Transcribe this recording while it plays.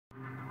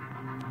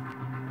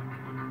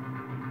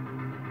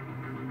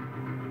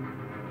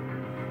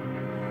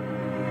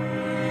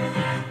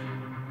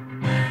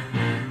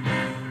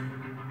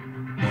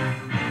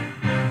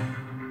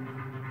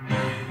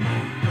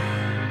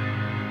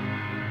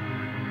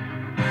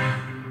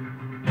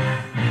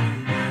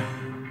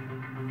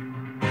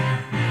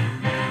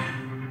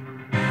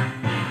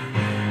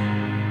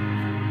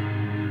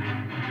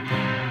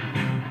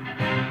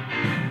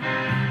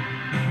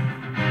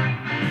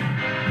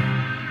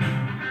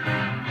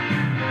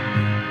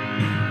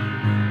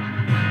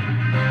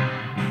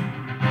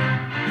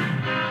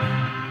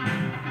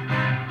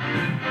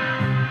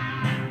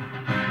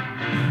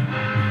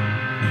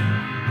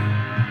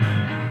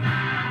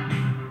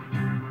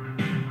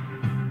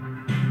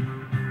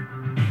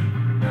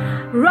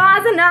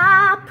Rising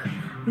up,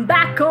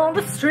 back on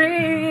the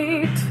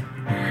street.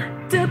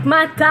 Took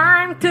my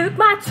time, took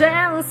my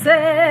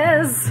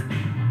chances.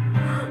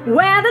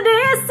 Where the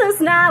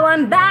distance, now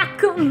I'm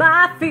back on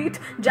my feet.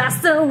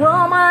 Just a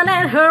woman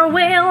and her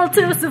will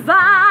to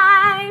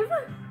survive.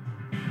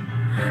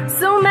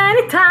 So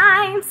many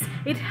times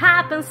it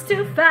happens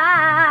too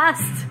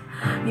fast.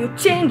 You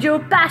change your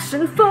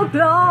passion for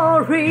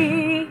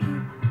glory.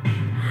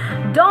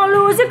 Don't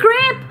lose your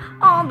grip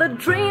on the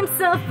dreams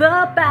of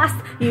the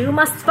past. You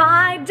must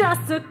fight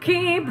just to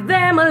keep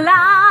them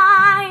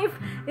alive.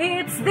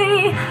 It's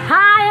the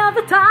eye of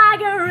the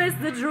tiger, it's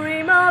the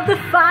dream of the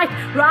fight.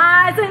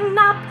 Rising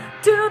up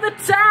to the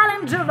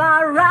challenge of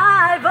our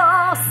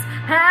rivals.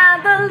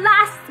 And the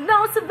last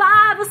known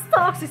survivor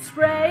stalks his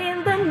prey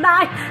in the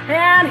night.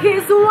 And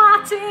he's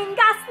watching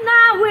us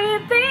now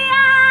with the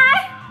eye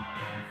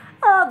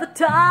of the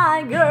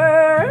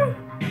tiger.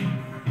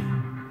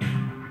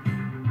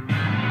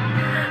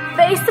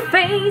 Face to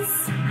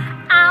face,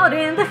 out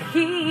in the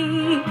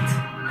heat,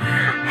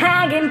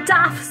 hanging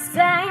tough,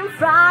 stay in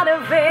front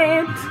of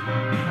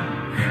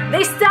it.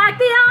 They stack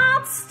the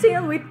odds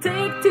till we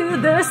take to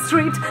the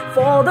street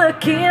for the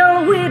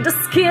kill with the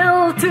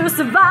skill to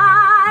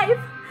survive.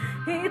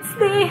 It's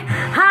the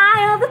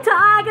eye of the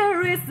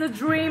tiger, it's the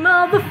dream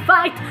of the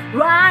fight.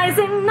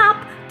 Rising up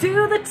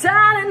to the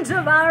challenge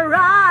of our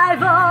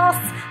rivals.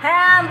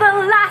 And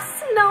the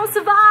last known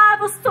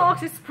survivor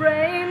stalks his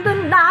prey in the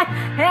night.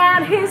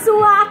 And he's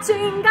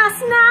watching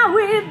us now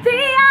with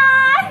the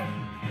eye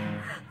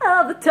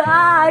of the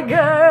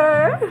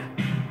tiger.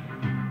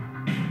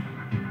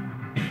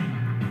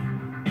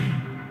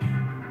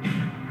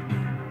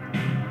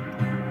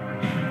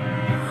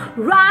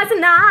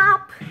 Rising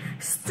up,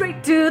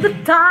 straight to the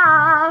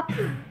top.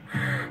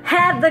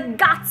 Had the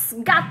guts,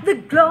 got the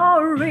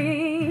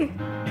glory.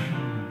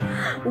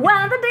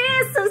 When the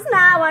distance,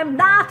 now I'm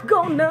not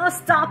gonna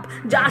stop.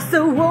 Just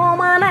a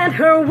woman and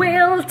her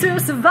will to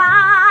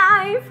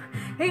survive.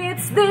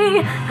 It's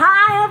the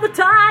eye of the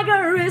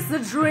tiger, it's the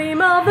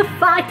dream of the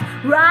fight.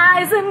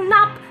 Rising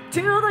up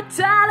to the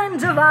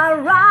challenge of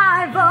our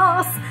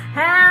rivals.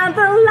 And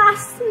the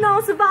last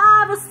known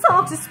survivor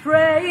stalks his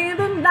prey in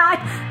the night.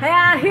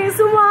 And he's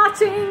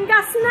watching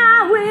us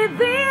now with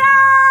the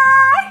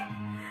eye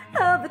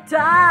of the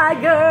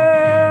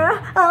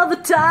tiger, of the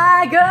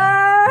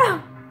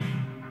tiger.